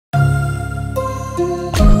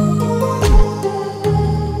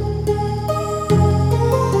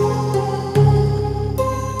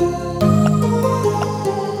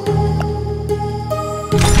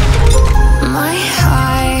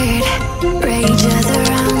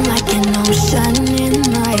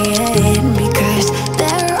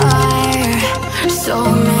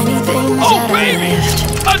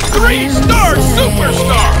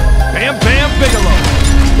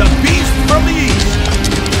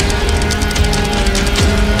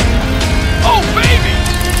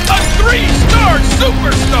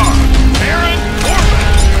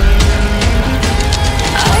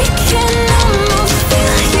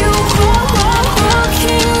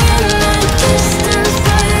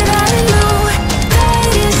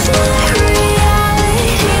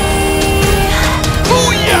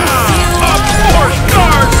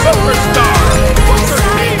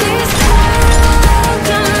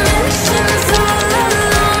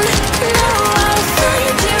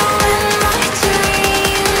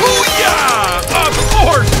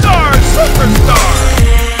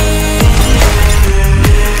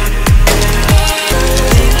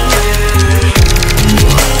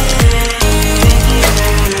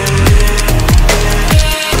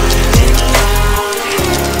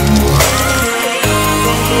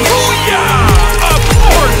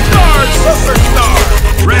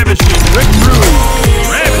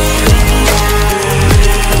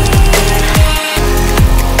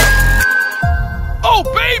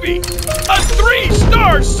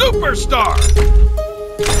superstar!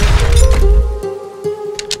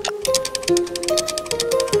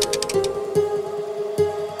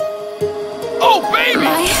 Oh baby!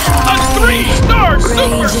 A 3-star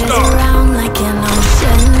superstar! Around like an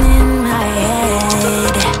ocean in my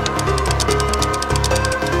head.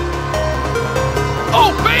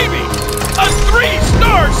 Oh baby! A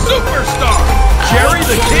 3-star superstar! Jerry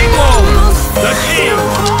the King Lowe, the King!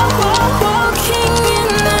 Walking in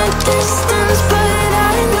the distance, but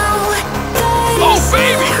I know that Oh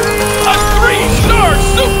baby! A 3-star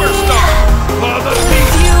superstar! For the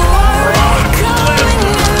Beast, Brock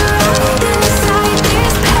Lesnar!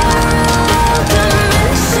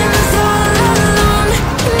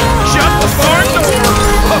 Shut the barn door!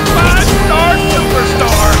 A 5-star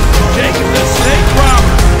superstar! Jake the Snake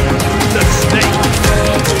Roberts, the Snake!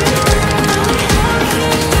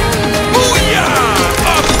 Booyah!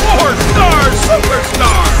 A 4-star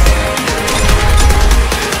superstar!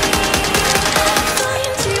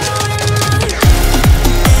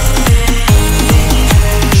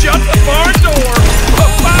 Shut the barn door! A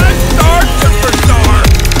 5-star superstar!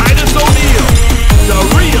 Titus O'Neil, the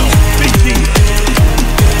real big deal!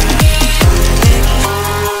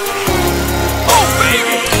 Oh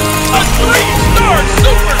baby! A 3-star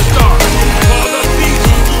superstar! For the Beast,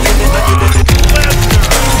 Brock Lesnar!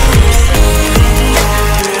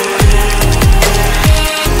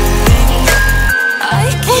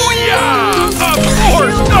 Booyah! A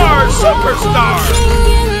 4-star superstar!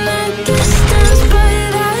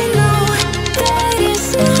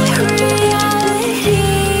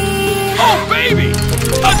 Oh baby!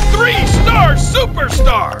 A 3-star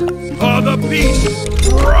superstar! For the Beast,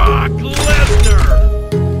 Brock Lesnar!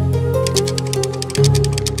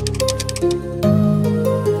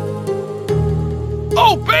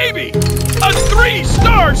 Oh baby! A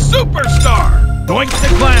 3-star superstar! Doink the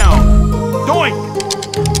Clown! Doink!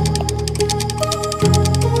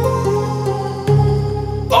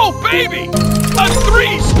 Oh baby! A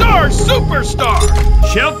 3-star superstar!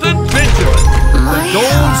 Shelton Benjamin, the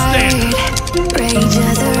gold standard!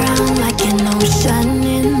 Rages around like an ocean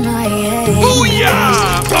in my head.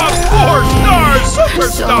 Booyah! A 4-star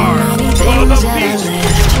superstar! For the Beast,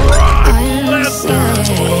 Brock Lesnar!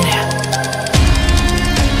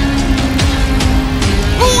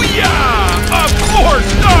 Booyah! A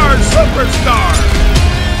 4-star superstar!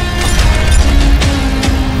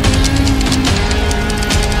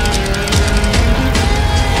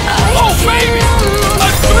 Oh baby! A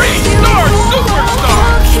 3-star superstar!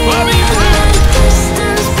 Bobby Roode!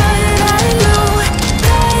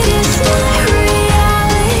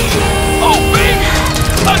 Oh baby!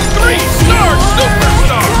 A 3-star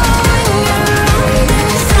superstar!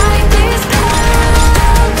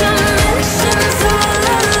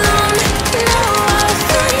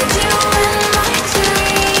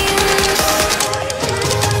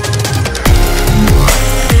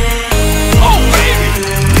 Oh baby!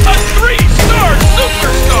 A 3-star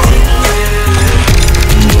superstar!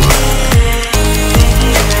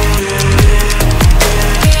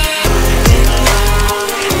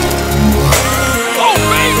 Oh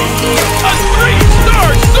baby! A 3-star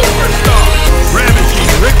superstar! Ravishing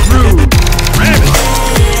Rick Rude! Ravishing!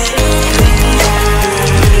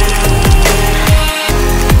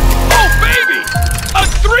 Oh baby! A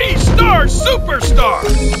 3-star superstar!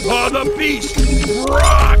 For the Beast,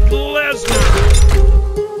 Brock Lesnar!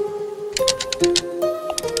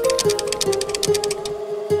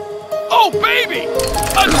 Oh baby!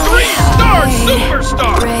 A 3-star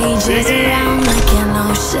superstar! Rages around like an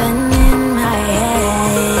ocean